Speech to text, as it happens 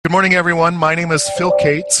Good morning, everyone. My name is Phil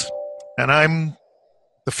Cates, and I'm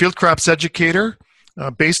the field crops educator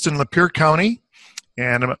based in Lapeer County,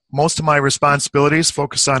 and most of my responsibilities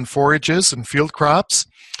focus on forages and field crops.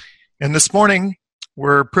 And this morning,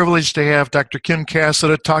 we're privileged to have Dr. Kim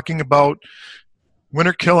Cassada talking about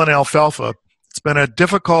winter kill in alfalfa. It's been a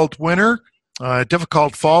difficult winter, a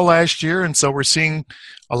difficult fall last year, and so we're seeing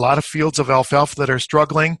a lot of fields of alfalfa that are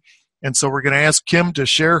struggling. And so we're going to ask Kim to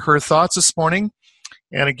share her thoughts this morning.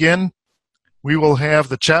 And again, we will have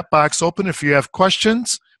the chat box open. If you have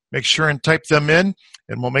questions, make sure and type them in,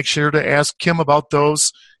 and we'll make sure to ask Kim about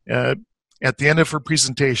those at the end of her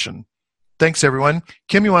presentation. Thanks, everyone.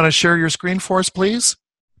 Kim, you want to share your screen for us, please?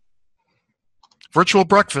 Virtual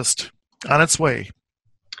breakfast on its way.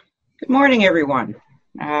 Good morning, everyone.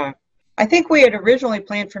 I think we had originally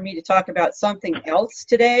planned for me to talk about something else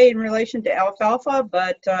today in relation to alfalfa,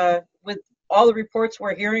 but with all the reports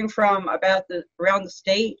we're hearing from around the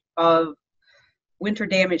state of winter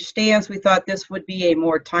damage stands, we thought this would be a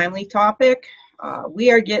more timely topic.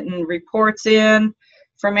 We are getting reports in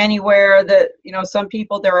from anywhere that, some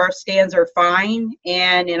people, their stands are fine,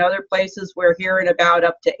 and in other places we're hearing about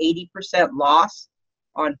up to 80% loss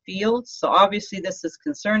on fields. So obviously this is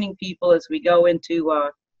concerning people as we go into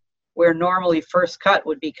where normally first cut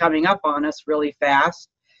would be coming up on us really fast.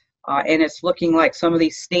 And it's looking like some of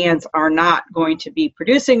these stands are not going to be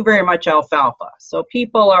producing very much alfalfa. So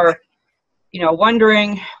people are,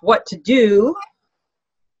 wondering what to do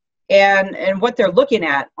and what they're looking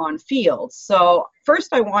at on fields. So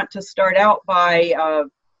first I want to start out by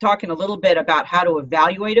talking a little bit about how to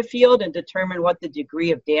evaluate a field and determine what the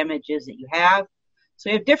degree of damage is that you have. So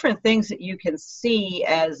you have different things that you can see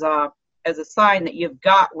as a sign that you've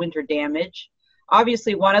got winter damage.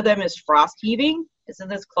 Obviously, one of them is frost heaving. It's in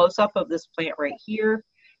this close-up of this plant right here,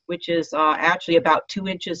 which is actually about 2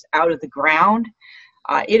 inches out of the ground.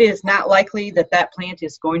 It is not likely that plant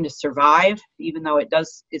is going to survive, even though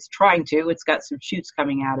it's trying to. It's got some shoots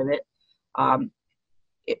coming out of it.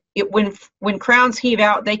 When crowns heave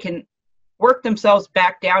out, they can work themselves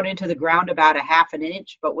back down into the ground about a half an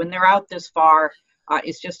inch, but when they're out this far,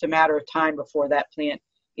 it's just a matter of time before that plant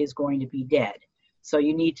is going to be dead. So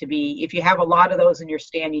you need to be, if you have a lot of those in your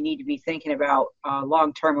stand, you need to be thinking about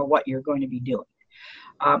long-term of what you're going to be doing.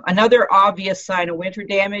 Another obvious sign of winter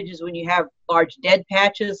damage is when you have large dead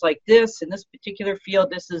patches like this. In this particular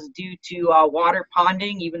field, this is due to water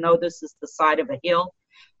ponding, even though this is the side of a hill.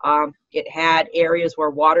 It had areas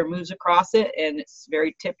where water moves across it, and it's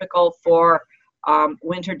very typical for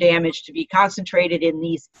winter damage to be concentrated in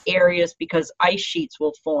these areas because ice sheets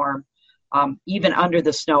will form even under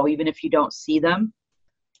the snow, even if you don't see them.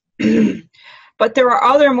 But there are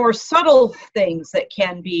other more subtle things that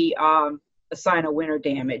can be a sign of winter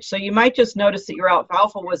damage. So you might just notice that your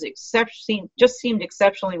alfalfa just seemed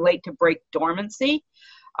exceptionally late to break dormancy.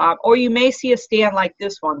 Or you may see a stand like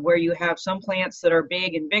this one where you have some plants that are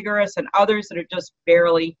big and vigorous and others that are just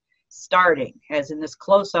barely starting, as in this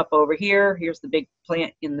close-up over here. Here's the big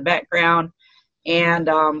plant in the background and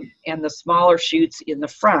the smaller shoots in the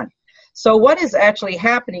front. So what is actually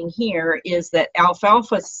happening here is that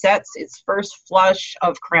alfalfa sets its first flush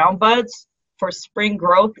of crown buds for spring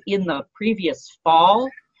growth in the previous fall,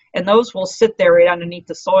 and those will sit there right underneath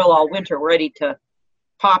the soil all winter, ready to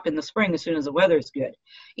pop in the spring as soon as the weather's good.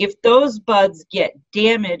 If those buds get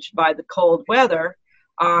damaged by the cold weather,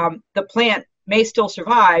 the plant may still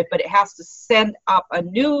survive, but it has to send up a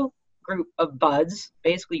new group of buds.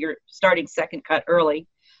 Basically, you're starting second cut early,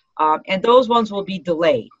 and those ones will be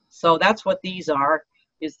delayed. So that's what these are,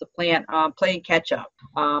 is the plant playing catch up.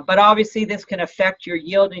 But obviously this can affect your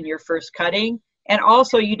yield in your first cutting. And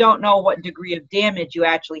also you don't know what degree of damage you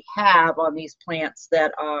actually have on these plants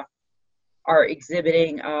that are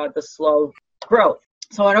exhibiting the slow growth.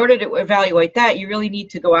 So in order to evaluate that, you really need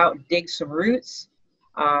to go out and dig some roots.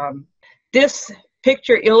 This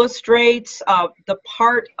picture illustrates the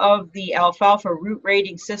part of the alfalfa root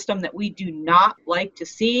rating system that we do not like to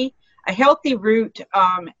see. A healthy root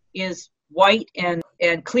is white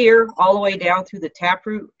and clear all the way down through the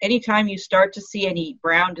taproot. Anytime you start to see any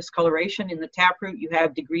brown discoloration in the taproot, you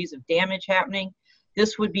have degrees of damage happening.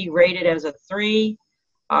 This would be rated as a 3.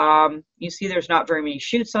 You see there's not very many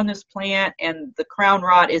shoots on this plant, and the crown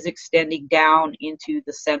rot is extending down into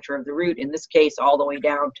the center of the root, in this case all the way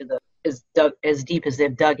down to as deep as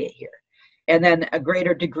they've dug it here. And then a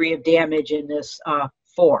greater degree of damage in this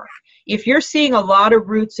 4. If you're seeing a lot of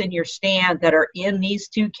roots in your stand that are in these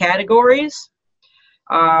two categories,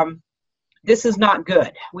 this is not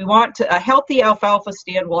good. A healthy alfalfa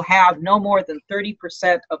stand will have no more than 30%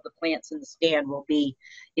 of the plants in the stand will be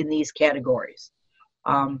in these categories.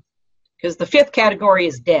 because the fifth category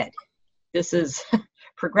is dead. This is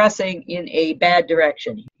progressing in a bad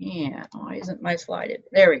direction. Yeah, why isn't my slide in?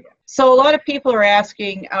 There we go. So a lot of people are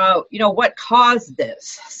asking, what caused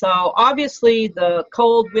this? So obviously the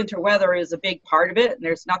cold winter weather is a big part of it, and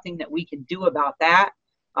there's nothing that we can do about that.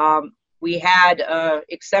 We had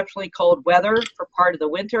exceptionally cold weather for part of the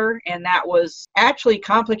winter, and that was actually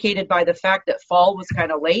complicated by the fact that fall was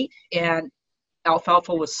kind of late and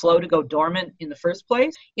alfalfa was slow to go dormant in the first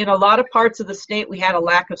place. In a lot of parts of the state, we had a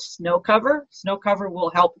lack of snow cover. Snow cover will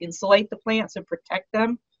help insulate the plants and protect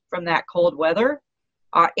them from that cold weather.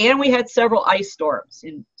 And we had several ice storms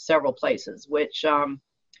in several places, which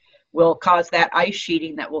will cause that ice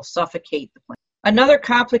sheeting that will suffocate the plant. Another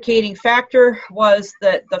complicating factor was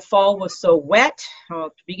that the fall was so wet. To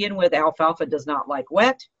begin with, alfalfa does not like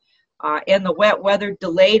wet. And the wet weather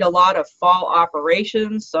delayed a lot of fall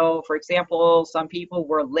operations. So, for example, some people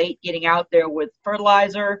were late getting out there with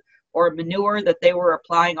fertilizer or manure that they were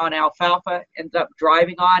applying on alfalfa, ended up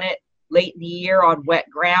driving on it late in the year on wet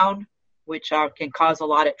ground, which can cause a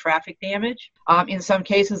lot of traffic damage. In some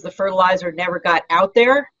cases, the fertilizer never got out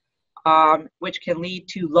there, which can lead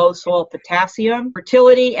to low soil potassium,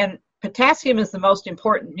 fertility, and potassium is the most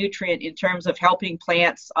important nutrient in terms of helping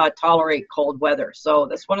plants tolerate cold weather. So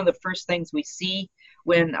that's one of the first things we see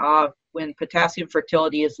when potassium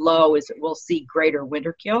fertility is low, is that we'll see greater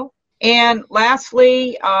winter kill. And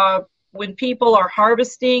lastly, when people are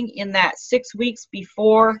harvesting in that 6 weeks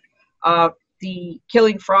before the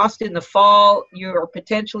killing frost in the fall, you're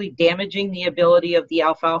potentially damaging the ability of the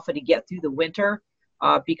alfalfa to get through the winter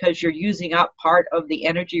because you're using up part of the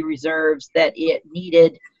energy reserves that it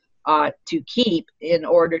needed to keep in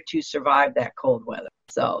order to survive that cold weather.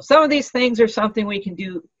 So some of these things are something we can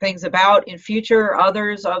do things about in future.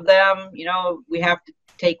 Others of them, we have to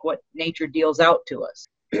take what nature deals out to us.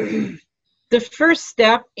 The first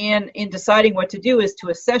step in deciding what to do is to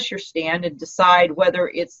assess your stand and decide whether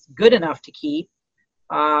it's good enough to keep.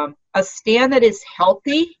 A stand that is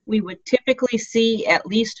healthy, we would typically see at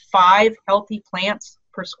least 5 healthy plants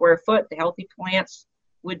per square foot. The healthy plants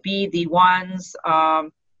would be the ones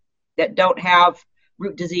that don't have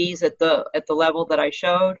root disease at the level that I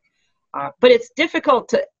showed. But it's difficult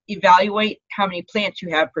to evaluate how many plants you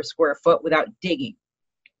have per square foot without digging,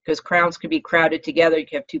 because crowns can be crowded together. You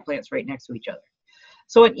can have 2 plants right next to each other.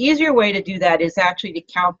 So an easier way to do that is actually to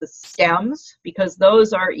count the stems, because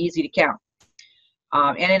those are easy to count.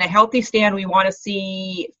 And in a healthy stand, we want to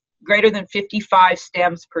see greater than 55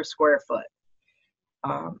 stems per square foot.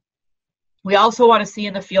 We also want to see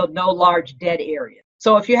in the field no large dead areas.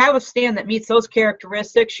 So if you have a stand that meets those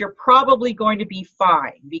characteristics, you're probably going to be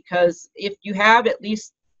fine, because if you have at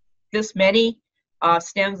least this many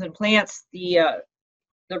stems and plants, the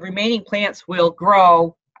remaining plants will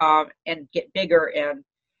grow and get bigger and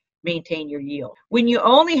maintain your yield. When you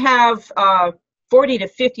only have 40 to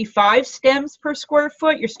 55 stems per square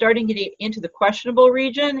foot, you're starting to get into the questionable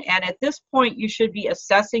region, and at this point you should be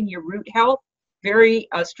assessing your root health very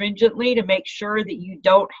stringently to make sure that you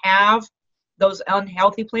don't have those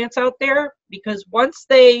unhealthy plants out there, because once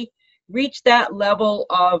they reach that level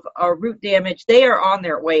of root damage, they are on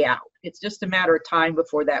their way out. It's just a matter of time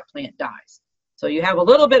before that plant dies. So you have a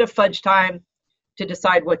little bit of fudge time to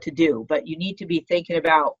decide what to do, but you need to be thinking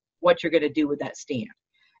about what you're going to do with that stand.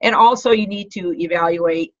 And also you need to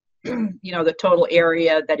evaluate the total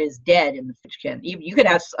area that is dead in the fudge can. You could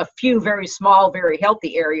have a few very small, very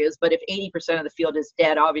healthy areas, but if 80% of the field is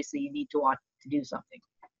dead, obviously you need to want to do something.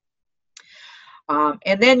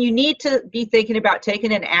 And then you need to be thinking about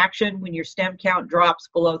taking an action when your stem count drops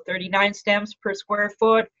below 39 stems per square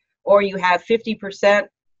foot, or you have 50%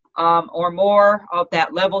 or more of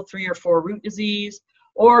that level 3 or 4 root disease,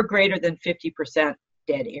 or greater than 50%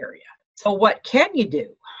 dead area. So what can you do?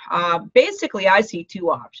 Basically, I see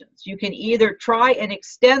 2 options. You can either try and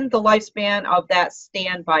extend the lifespan of that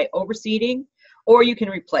stand by overseeding, or you can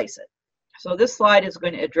replace it. So this slide is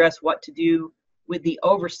going to address what to do with the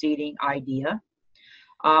overseeding idea.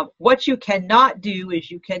 What you cannot do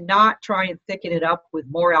is you cannot try and thicken it up with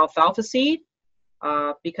more alfalfa seed,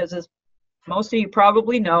 because as most of you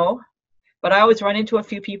probably know, but I always run into a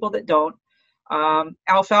few people that don't.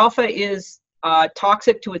 Alfalfa is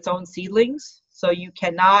toxic to its own seedlings, so you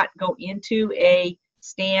cannot go into a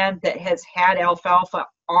stand that has had alfalfa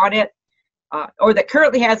on it, or that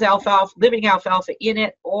currently has living alfalfa in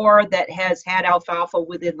it, or that has had alfalfa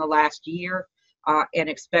within the last year, and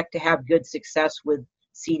expect to have good success with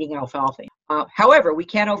seeding alfalfa. However, we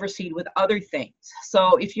can overseed with other things.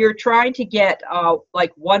 So if you're trying to get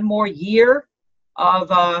like 1 more year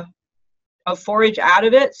of forage out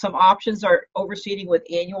of it, some options are overseeding with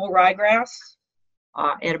annual ryegrass.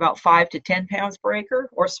 at about 5 to 10 pounds per acre,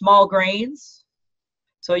 or small grains.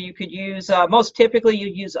 So you could use, most typically you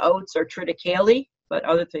use oats or triticale, but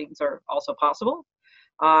other things are also possible,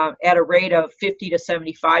 at a rate of 50 to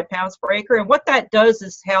 75 pounds per acre. And what that does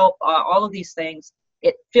is help all of these things.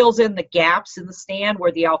 It fills in the gaps in the stand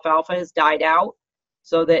where the alfalfa has died out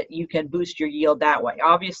so that you can boost your yield that way.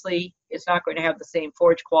 Obviously, it's not going to have the same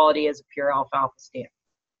forage quality as a pure alfalfa stand.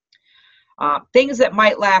 Things that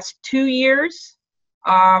might last 2 years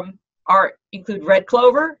include red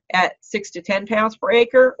clover at 6 to 10 pounds per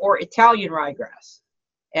acre, or Italian ryegrass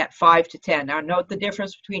at 5 to 10. Now note the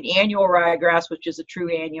difference between annual ryegrass, which is a true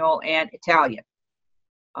annual, and Italian.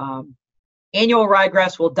 Annual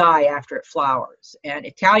ryegrass will die after it flowers, and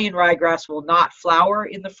Italian ryegrass will not flower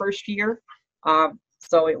in the first year,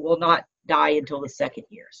 so it will not die until the second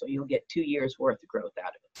year. So you'll get 2 years worth of growth out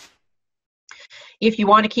of it. If you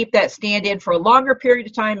want to keep that stand in for a longer period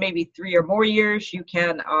of time, maybe 3 or more years, you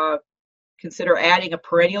can consider adding a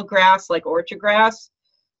perennial grass like orchard grass,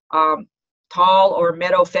 tall or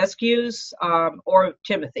meadow fescues, or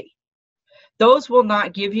timothy. Those will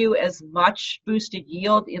not give you as much boosted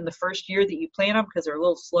yield in the first year that you plant them because they're a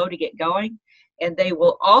little slow to get going, and they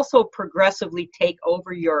will also progressively take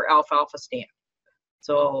over your alfalfa stand.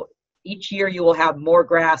 So each year you will have more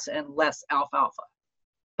grass and less alfalfa,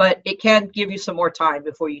 but it can give you some more time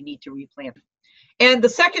before you need to replant them. And the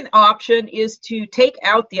second option is to take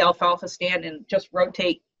out the alfalfa stand and just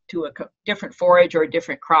rotate to a different forage or a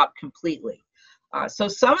different crop completely. So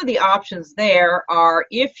some of the options there are,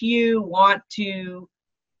 if you want to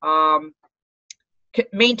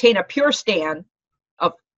maintain a pure stand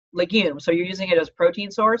of legumes, so you're using it as a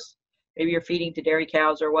protein source, maybe you're feeding to dairy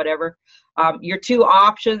cows or whatever, your two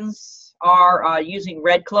options are using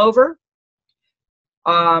red clover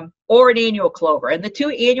or an annual clover. And the two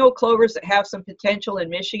annual clovers that have some potential in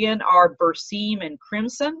Michigan are Berseem and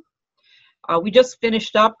Crimson. We just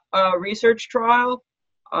finished up a research trial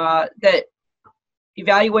that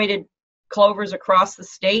evaluated clovers across the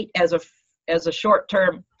state as a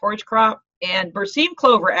short-term forage crop, and Berseem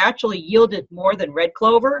clover actually yielded more than red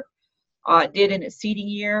clover did in its seeding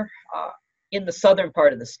year in the southern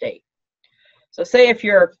part of the state. So say if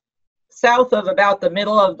you're south of about the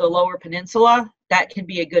middle of the lower peninsula, that can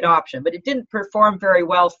be a good option, but it didn't perform very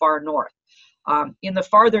well far north. In the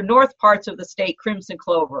farther north parts of the state, crimson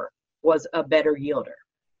clover was a better yielder.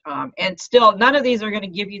 And still, none of these are going to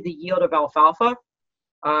give you the yield of alfalfa.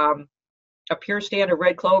 A pure stand of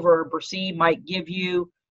red clover or Berseem might give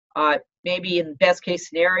you maybe in best case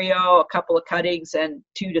scenario a couple of cuttings and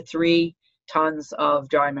 2 to 3 tons of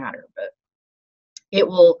dry matter, but it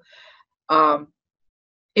will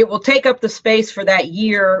take up the space for that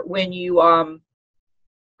year when you are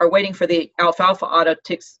waiting for the alfalfa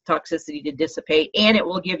autotoxicity to dissipate, and it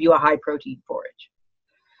will give you a high protein forage.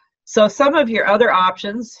 So some of your other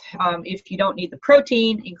options, if you don't need the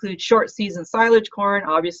protein, include short season silage corn.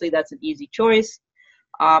 Obviously, that's an easy choice.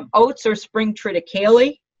 Oats or spring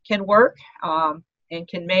triticale can work and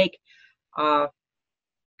can make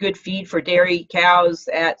good feed for dairy cows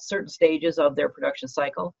at certain stages of their production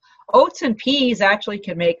cycle. Oats and peas actually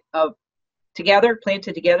can make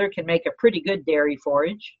planted together, can make a pretty good dairy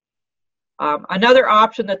forage. Another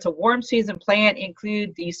option that's a warm season plant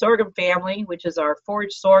include the sorghum family, which is our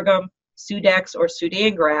forage sorghum, Sudex, or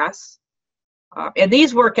Sudan grass. And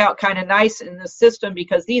these work out kind of nice in the system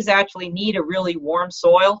because these actually need a really warm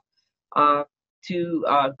soil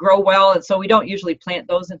to grow well. And so we don't usually plant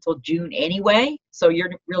those until June anyway. So you're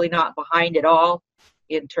really not behind at all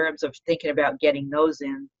in terms of thinking about getting those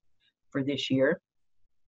in for this year.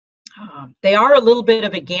 They are a little bit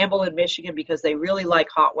of a gamble in Michigan because they really like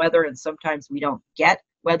hot weather, and sometimes we don't get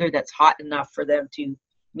weather that's hot enough for them to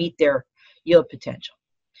meet their yield potential.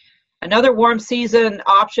 Another warm season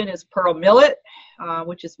option is pearl millet,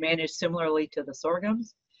 which is managed similarly to the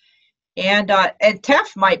sorghums. And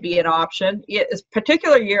teff might be an option,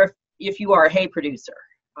 particularly if you are a hay producer.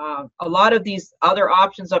 A lot of these other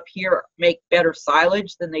options up here make better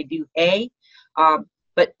silage than they do hay,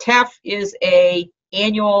 but teff is a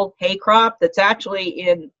annual hay crop that's actually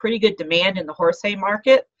in pretty good demand in the horse hay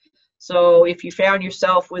market. So if you found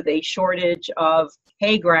yourself with a shortage of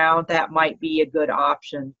hay ground, that might be a good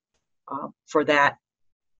option for that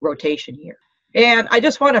rotation year. And I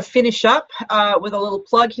just want to finish up with a little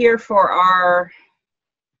plug here for our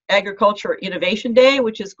Agriculture Innovation Day,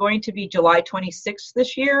 which is going to be July 26th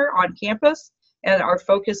this year on campus. And our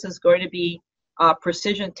focus is going to be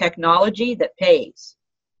precision technology that pays.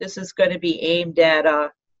 This is going to be aimed at,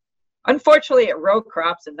 unfortunately, at row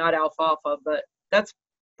crops and not alfalfa, but that's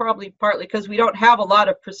probably partly because we don't have a lot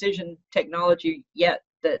of precision technology yet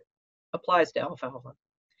that applies to alfalfa.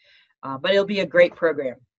 But it'll be a great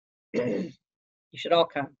program. You should all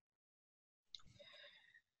come.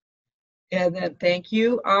 And then thank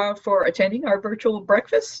you for attending our virtual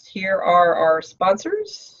breakfast. Here are our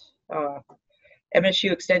sponsors.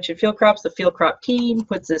 MSU Extension Field Crops, the Field Crop team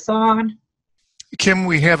puts this on. Kim,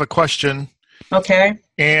 we have a question. Okay.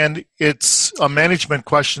 And it's a management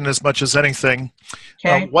question as much as anything.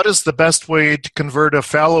 Okay. What is the best way to convert a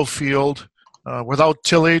fallow field without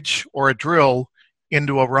tillage or a drill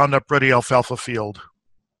into a Roundup Ready alfalfa field?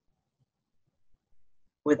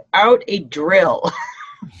 Without a drill.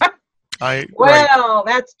 Right.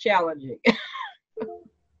 That's challenging.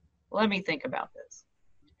 Let me think about this.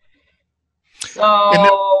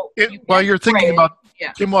 So while you're thinking about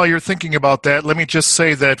yeah. Kim, while you're thinking about that, let me just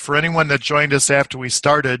say that for anyone that joined us after we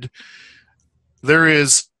started, there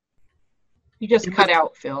is. You just cut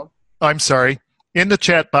out, Phil. I'm sorry. In the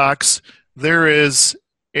chat box, there is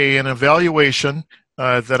an evaluation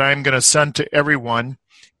that I'm going to send to everyone,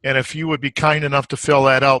 and if you would be kind enough to fill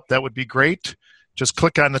that out, that would be great. Just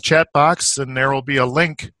click on the chat box, and there will be a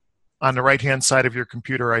link on the right-hand side of your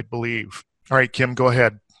computer, I believe. All right, Kim, go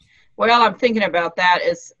ahead. Well, I'm thinking about that.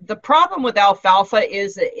 Is the problem with alfalfa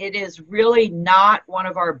is that it is really not one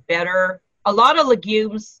of our better. A lot of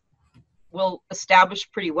legumes will establish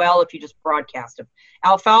pretty well if you just broadcast them.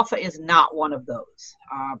 Alfalfa is not one of those.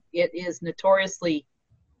 It is notoriously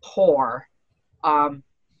poor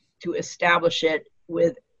to establish it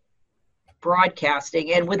with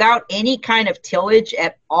broadcasting, and without any kind of tillage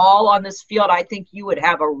at all on this field, I think you would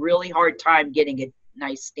have a really hard time getting a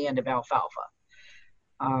nice stand of alfalfa.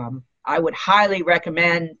 I would highly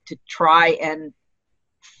recommend to try and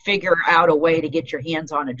figure out a way to get your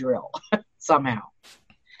hands on a drill somehow.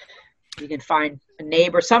 You can find a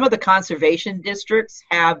neighbor. Some of the conservation districts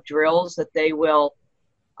have drills that they will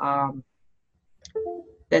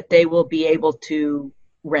be able to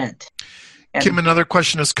rent. And Kim, another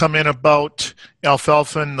question has come in about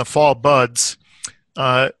alfalfa and the fall buds.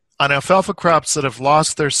 On alfalfa crops that have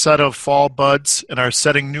lost their set of fall buds and are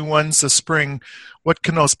setting new ones this spring, what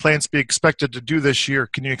can those plants be expected to do this year?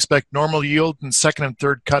 Can you expect normal yield in second and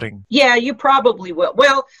third cutting? Yeah, you probably will.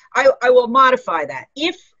 Well, I will modify that.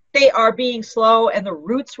 If they are being slow and the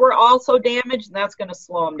roots were also damaged, that's going to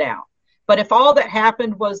slow them down. But if all that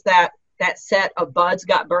happened was that set of buds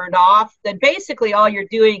got burned off, then basically all you're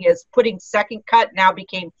doing is putting second cut now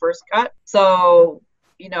became first cut. So,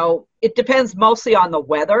 it depends mostly on the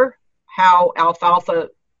weather, how alfalfa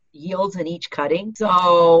yields in each cutting.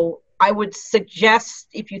 So I would suggest,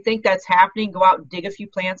 if you think that's happening, go out and dig a few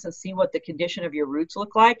plants and see what the condition of your roots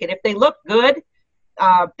look like. And if they look good,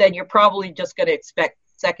 then you're probably just going to expect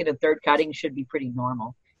second and third cutting should be pretty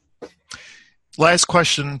normal. Last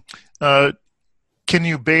question. Can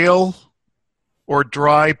you bale or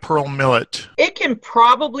dry pearl millet? It can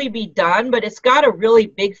probably be done, but it's got a really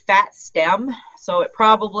big fat stem. So it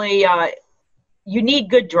probably, you need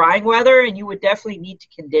good drying weather, and you would definitely need to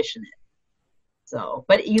condition it. So,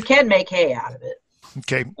 but you can make hay out of it.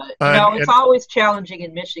 Okay. But, it's always challenging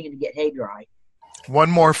in Michigan to get hay dry. One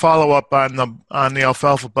more follow-up on the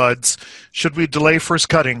alfalfa buds. Should we delay first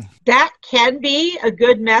cutting? That can be a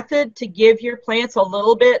good method to give your plants a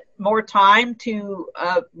little bit more time to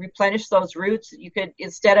replenish those roots. You could,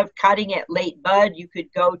 instead of cutting at late bud, you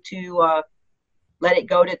could go to let it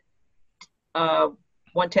go to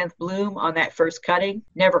 1/10 bloom on that first cutting.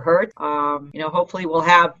 Never hurt. Hopefully we'll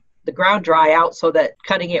have the ground dry out so that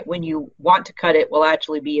cutting it when you want to cut it will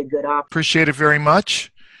actually be a good option. Appreciate it very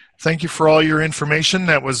much. Thank you for all your information.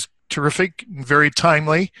 That was terrific and very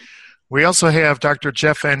timely. We also have Dr.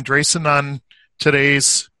 Jeff Andresen on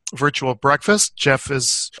today's virtual breakfast. Jeff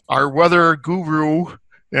is our weather guru,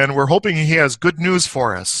 and we're hoping he has good news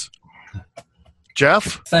for us.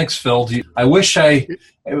 Jeff? Thanks, Phil. I wish when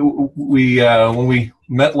we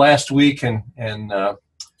met last week and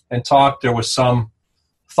talked, there was some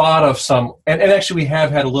thought of some, and actually we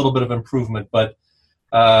have had a little bit of improvement, but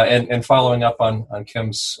and following up on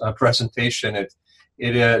Kim's presentation,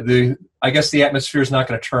 I guess the atmosphere is not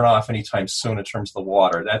going to turn off anytime soon in terms of the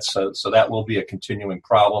water. So that will be a continuing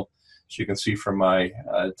problem, as you can see from my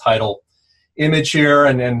title image here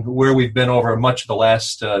and where we've been over much of the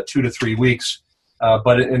last 2 to 3 weeks.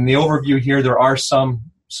 But in the overview here, there are some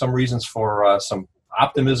reasons for some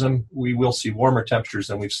optimism. We will see warmer temperatures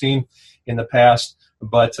than we've seen in the past.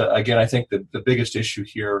 But again, I think the biggest issue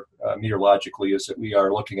here meteorologically is that we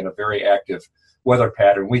are looking at a very active weather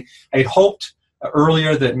pattern. I had hoped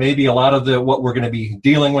earlier that maybe a lot of what we're going to be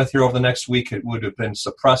dealing with here over the next week, it would have been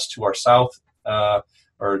suppressed to our south, or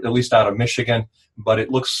at least out of Michigan. But it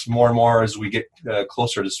looks more and more as we get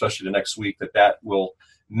closer, especially to next week, that will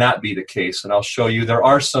not be the case. And I'll show you there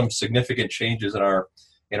are some significant changes in our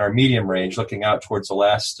medium range, looking out towards the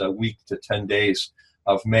last week to 10 days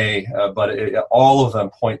of May. But all of them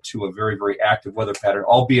point to a very, very active weather pattern,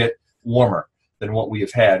 albeit warmer than what we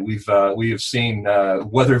have had. We have seen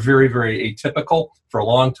weather very, very atypical for a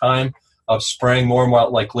long time, of spring, more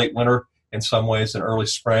like late winter in some ways than early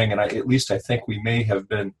spring. And at least I think we may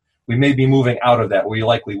be moving out of that. We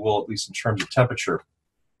likely will, at least in terms of temperature.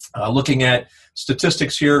 Looking at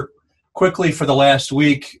statistics here quickly for the last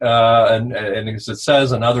week, and as it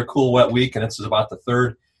says, another cool, wet week, and this is about the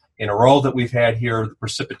third in a row that we've had here. The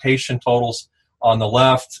precipitation totals on the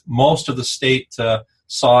left, most of the state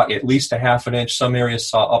saw at least a half an inch. Some areas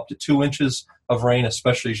saw up to 2 inches of rain,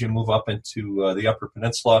 especially as you move up into the Upper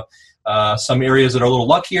Peninsula. Some areas that are a little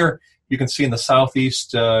luckier, you can see in the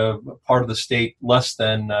southeast part of the state,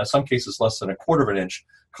 some cases less than a quarter of an inch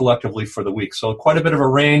collectively for the week. So quite a bit of a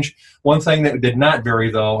range. One thing that did not vary,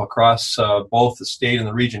 though, across both the state and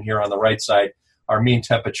the region here on the right side, our mean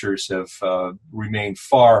temperatures have remained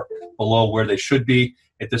far below where they should be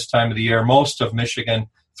at this time of the year. Most of Michigan,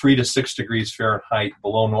 3 to 6 degrees Fahrenheit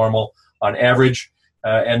below normal on average.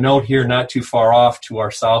 And note here, not too far off to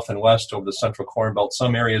our south and west over the central Corn Belt,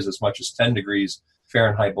 some areas as much as 10 degrees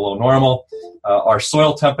Fahrenheit below normal. Our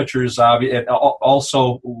soil temperatures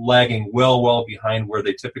also lagging well behind where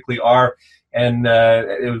they typically are. And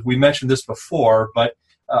we mentioned this before, but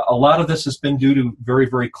a lot of this has been due to very,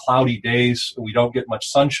 very cloudy days. We don't get much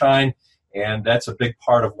sunshine, and that's a big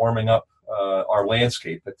part of warming up our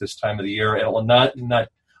landscape at this time of the year. And not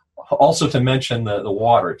also to mention the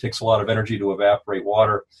water. It takes a lot of energy to evaporate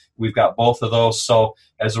water. We've got both of those. So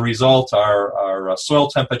as a result, our soil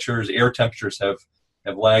temperatures, air temperatures have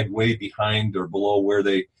lagged way behind or below where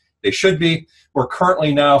they should be. We're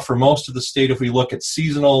currently now, for most of the state, if we look at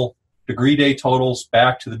seasonal degree day totals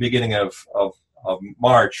back to the beginning of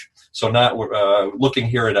March, so not looking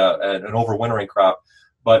here at an overwintering crop,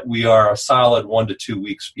 but we are a solid 1 to 2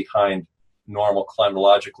 weeks behind normal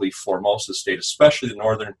climatologically for most of the state, especially the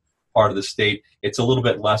northern part of the state. It's a little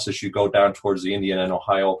bit less as you go down towards the Indiana and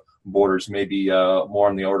Ohio borders, maybe more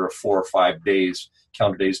on the order of 4 or 5 days,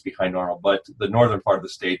 calendar days behind normal. But the northern part of the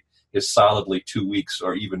state is solidly 2 weeks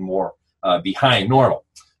or even more behind normal.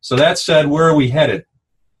 So that said, where are we headed?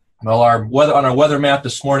 Well, on our weather map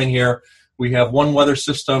this morning here, we have one weather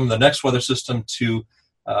system, the next weather system to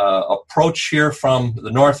approach here from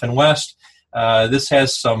the north and west. This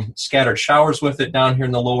has some scattered showers with it down here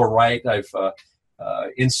in the lower right. I've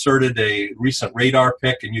inserted a recent radar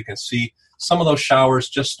pic, and you can see some of those showers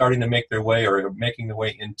just starting to make their way or making their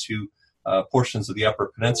way into portions of the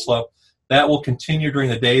Upper Peninsula. That will continue during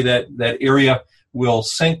the day. That area will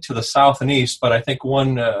sink to the south and east, but I think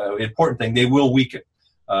one important thing, they will weaken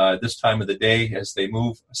this time of the day as they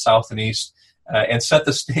move south and east and set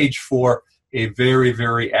the stage for a very,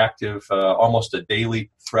 very active, almost a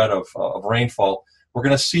daily threat of rainfall. We're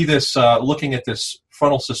going to see this looking at this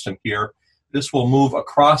frontal system here. This will move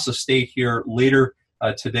across the state here later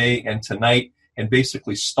today and tonight and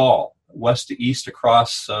basically stall west to east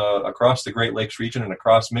across the Great Lakes region and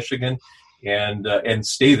across Michigan and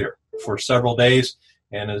stay there for several days.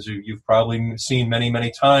 And as you've probably seen many,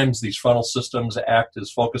 many times, these frontal systems act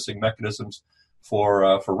as focusing mechanisms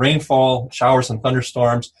for rainfall, showers, and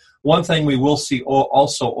thunderstorms. One thing we will see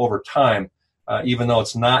also over time, even though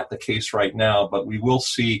it's not the case right now, but we will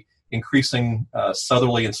see increasing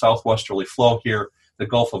southerly and southwesterly flow here. The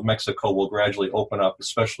Gulf of Mexico will gradually open up,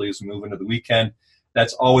 especially as we move into the weekend.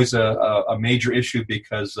 That's always a major issue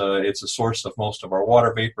because it's a source of most of our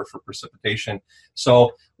water vapor for precipitation.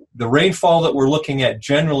 So the rainfall that we're looking at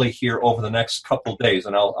generally here over the next couple days,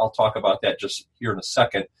 and I'll talk about that just here in a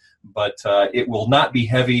second, but it will not be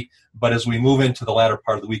heavy. But as we move into the latter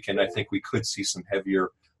part of the weekend, I think we could see some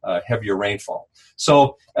heavier rainfall.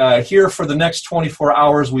 So here for the next 24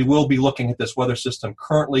 hours, we will be looking at this weather system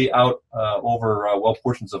currently out over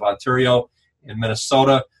portions of Ontario and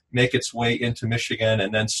Minnesota, make its way into Michigan,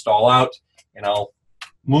 and then stall out. And I'll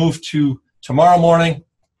move to tomorrow morning.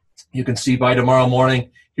 You can see by tomorrow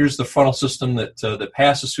morning, here's the frontal system that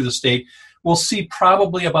passes through the state. We'll see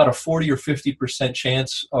probably about a 40 or 50%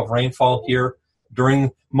 chance of rainfall here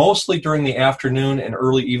mostly during the afternoon and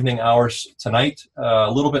early evening hours tonight,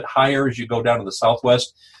 a little bit higher as you go down to the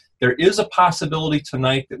southwest. There is a possibility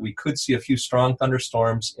tonight that we could see a few strong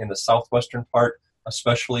thunderstorms in the southwestern part,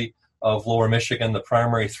 especially of lower Michigan. The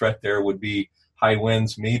primary threat there would be high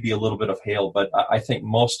winds, maybe a little bit of hail, but I think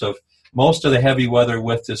most of the heavy weather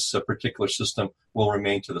with this particular system will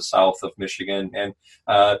remain to the south of Michigan. And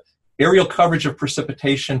aerial coverage of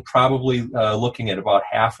precipitation, probably looking at about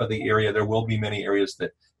half of the area. There will be many areas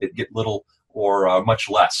that get little or much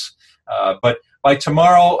less. But by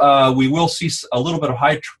tomorrow, we will see a little bit of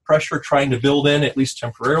high pressure trying to build in, at least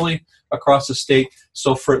temporarily, across the state.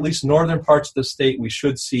 So for at least northern parts of the state, we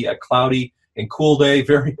should see a cloudy and cool day,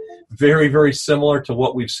 very, very, very similar to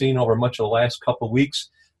what we've seen over much of the last couple of weeks.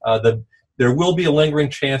 There will be a lingering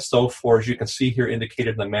chance, though, for, as you can see here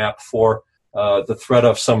indicated in the map, for the threat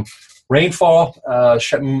of some rainfall,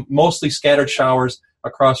 mostly scattered showers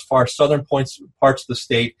across far southern parts of the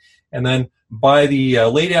state. And then by the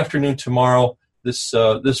late afternoon tomorrow, this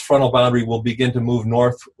frontal boundary will begin to move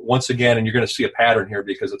north once again, and you're going to see a pattern here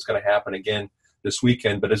because it's going to happen again this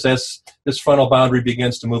weekend. But as this frontal boundary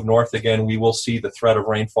begins to move north again, we will see the threat of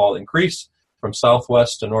rainfall increase from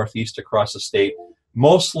southwest to northeast across the state,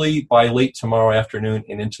 mostly by late tomorrow afternoon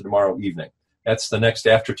and into tomorrow evening. That's the next,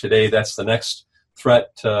 after today, that's the next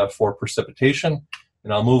threat for precipitation.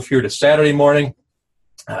 And I'll move here to Saturday morning.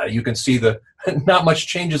 You can see not much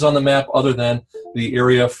changes on the map other than the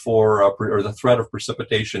area for, or the threat of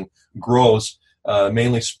precipitation grows,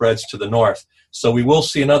 mainly spreads to the north. So we will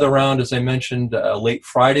see another round, as I mentioned, late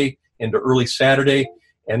Friday into early Saturday,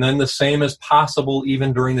 and then the same is possible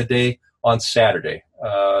even during the day on Saturday.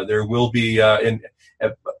 There will be,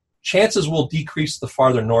 chances will decrease the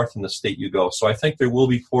farther north in the state you go. So I think there will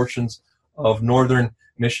be portions of northern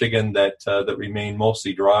Michigan that remain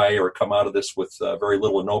mostly dry or come out of this with very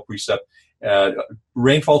little or no precip.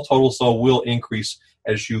 Rainfall totals, though, will increase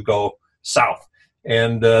as you go south.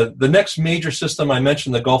 And the next major system, I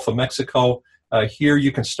mentioned the Gulf of Mexico. Here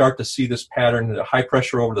you can start to see this pattern, high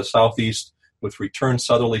pressure over the southeast with return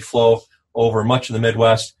southerly flow over much of the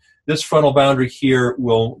Midwest. This frontal boundary here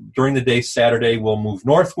will, during the day Saturday, will move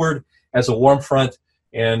northward as a warm front,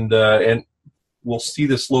 and we'll see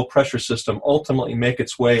this low pressure system ultimately make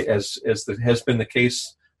its way, as has been the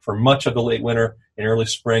case for much of the late winter and early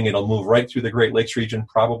spring. It'll move right through the Great Lakes region,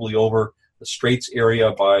 probably over the Straits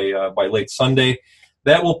area by late Sunday.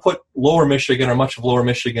 That will put lower Michigan, or much of lower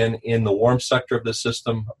Michigan, in the warm sector of the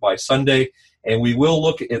system by Sunday. And we will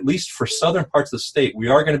look, at least for southern parts of the state, we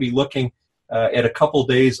are going to be looking at a couple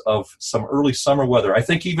days of some early summer weather. I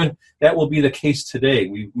think even that will be the case today.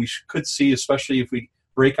 We could see, especially if we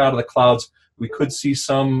break out of the clouds, we could see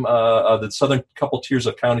some of the southern couple tiers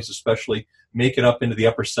of counties especially make it up into the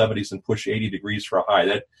upper 70s and push 80 degrees for a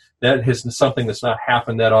high. That is something that's not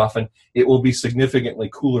happened that often. It will be significantly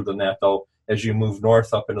cooler than that, though, as you move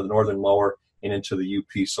north up into the northern lower and into the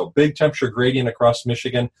UP. So big temperature gradient across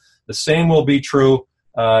Michigan. The same will be true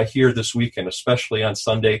here this weekend, especially on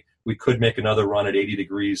Sunday. We could make another run at 80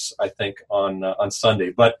 degrees, I think, on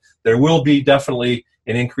Sunday. But there will be definitely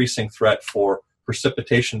an increasing threat for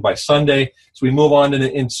precipitation by Sunday. So we move on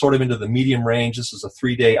into the medium range. This is a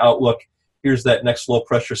 3-day outlook. Here's that next low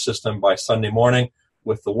pressure system by Sunday morning.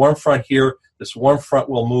 With the warm front here, this warm front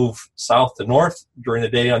will move south to north during the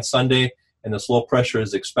day on Sunday, and this low pressure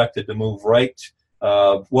is expected to move right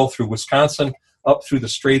well through Wisconsin, up through the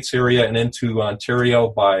Straits area and into Ontario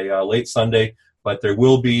by late Sunday. But there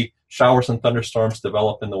will be showers and thunderstorms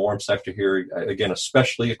develop in the warm sector here, again,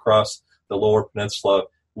 especially across the lower peninsula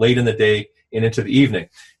late in the day and into the evening.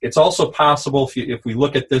 It's also possible, if we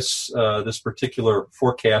look at this particular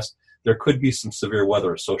forecast, there could be some severe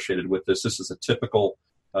weather associated with this. This is a typical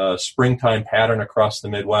springtime pattern across the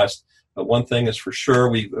Midwest. But one thing is for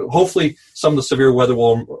sure, hopefully some of the severe weather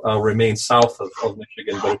will remain south of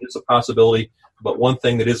Michigan, but it is a possibility. But one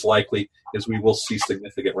thing that is likely is we will see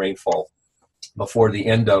significant rainfall before the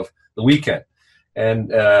end of the weekend.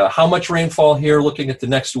 And how much rainfall here, looking at the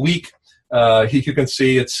next week, you can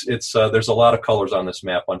see it's there's a lot of colors on this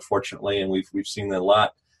map, unfortunately, and we've seen a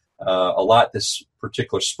lot this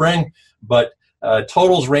particular spring. But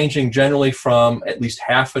totals ranging generally from at least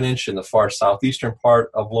half an inch in the far southeastern part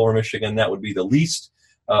of lower Michigan, that would be the least,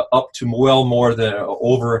 up to well more than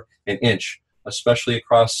over an inch, especially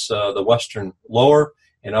across the western lower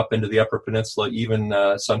and up into the upper peninsula. Even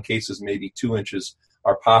some cases maybe 2 inches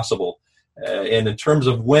are possible. And in terms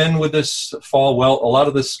of when would this fall, well, a lot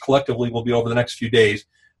of this collectively will be over the next few days.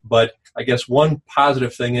 But I guess one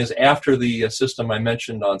positive thing is after the system I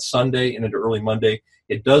mentioned on Sunday and into early Monday,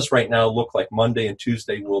 it does right now look like Monday and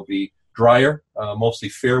Tuesday will be drier, mostly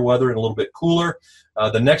fair weather and a little bit cooler.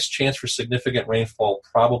 The next chance for significant rainfall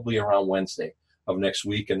probably around Wednesday of next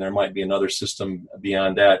week, and there might be another system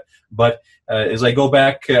beyond that. But as I go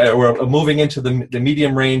back, we're moving into the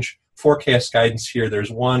medium range forecast guidance here,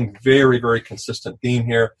 there's one very, very consistent theme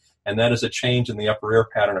here, and that is a change in the upper air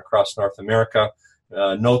pattern across North America.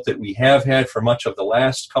 Note that we have had, for much of the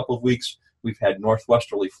last couple of weeks, we've had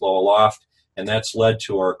northwesterly flow aloft, and that's led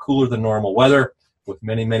to our cooler than normal weather with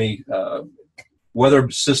many weather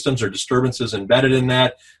systems or disturbances embedded in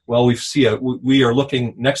that. Well, we are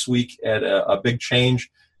looking next week at a big change,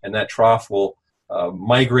 and that trough will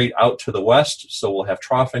migrate out to the west. So we'll have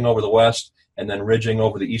troughing over the west and then ridging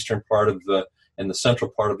over the eastern part of and the central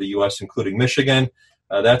part of the U.S., including Michigan.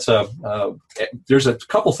 There's a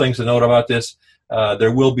couple things to note about this.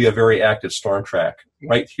 There will be a very active storm track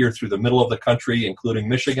right here through the middle of the country, including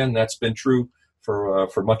Michigan. That's been true for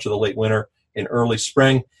much of the late winter and early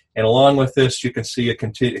spring. And along with this, you can see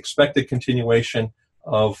expected continuation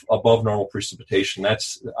of above normal precipitation.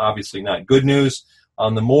 That's obviously not good news.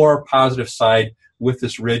 On the more positive side, with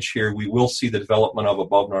this ridge here, we will see the development of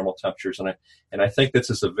above normal temperatures. And I think this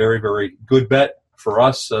is a very, very good bet for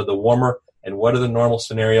us. The warmer and wetter than normal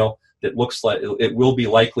scenario that looks like it will be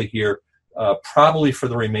likely here probably for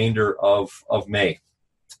the remainder of May.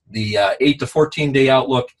 The 8 to 14 day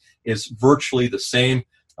outlook is virtually the same.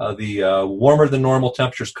 The warmer than normal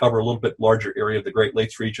temperatures cover a little bit larger area of the Great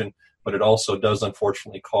Lakes region, but it also does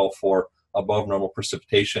unfortunately call for above normal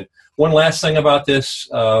precipitation. One last thing about this,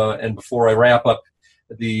 and before I wrap up,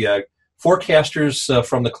 the forecasters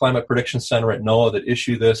from the Climate Prediction Center at NOAA that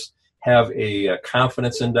issue this have a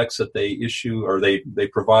confidence index that they issue or they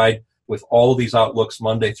provide with all of these outlooks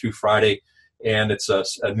Monday through Friday, and it's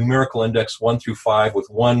a numerical index 1 through 5 with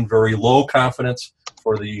 1 very low confidence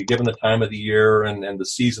for given the time of the year and the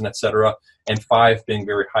season, et cetera, and 5 being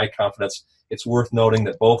very high confidence. It's worth noting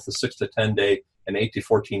that both the 6 to 10 day and 8 to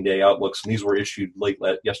 14 day outlooks, and these were issued late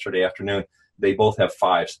yesterday afternoon, they both have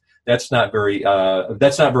 5s. That's not very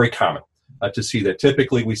common to see that.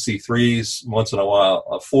 Typically, we see 3s, once in a while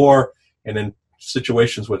a 4, and in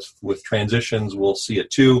situations with transitions, we'll see a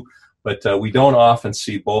 2. But we don't often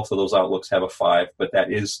see both of those outlooks have a 5. But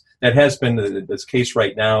that has been the case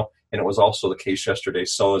right now, and it was also the case yesterday.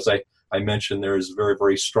 So as I mentioned, there is very,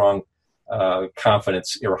 very strong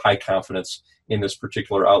confidence or high confidence in this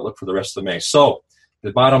particular outlook for the rest of May. So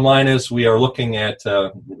the bottom line is we are looking at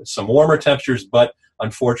some warmer temperatures, but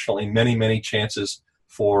unfortunately many, many chances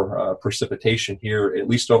for precipitation here, at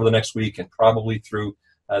least over the next week and probably through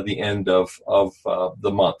the end of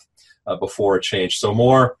the month before a change. So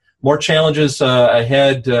more challenges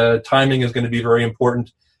ahead. Timing is going to be very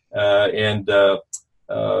important, and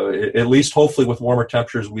at least hopefully with warmer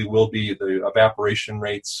temperatures, the evaporation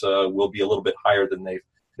rates will be a little bit higher than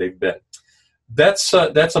they've been. That's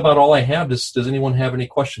about all I have. Does anyone have any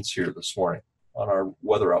questions here this morning on our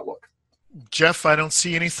weather outlook? Jeff, I don't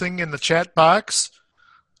see anything in the chat box,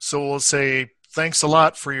 so we'll say thanks a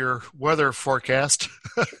lot for your weather forecast.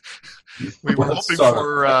 We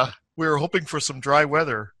were hoping for some dry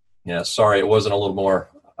weather. Yeah, sorry, it wasn't a little more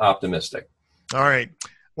optimistic. All right.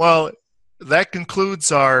 Well, that concludes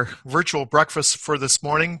our virtual breakfast for this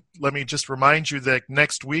morning. Let me just remind you that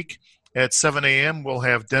next week at 7 a.m. we'll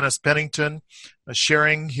have Dennis Pennington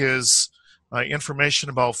sharing his information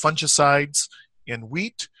about fungicides in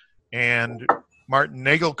wheat, and Martin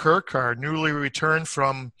Nagelkirk, our newly returned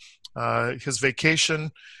from his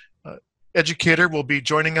vacation educator, will be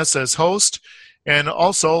joining us as host. And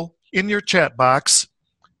also in your chat box,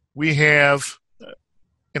 we have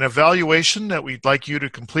an evaluation that we'd like you to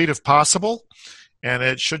complete if possible, and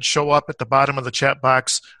it should show up at the bottom of the chat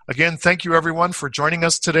box. Again, thank you everyone for joining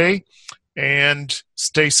us today, and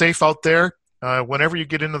stay safe out there whenever you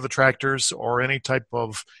get into the tractors or any type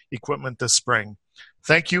of equipment this spring.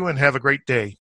 Thank you and have a great day.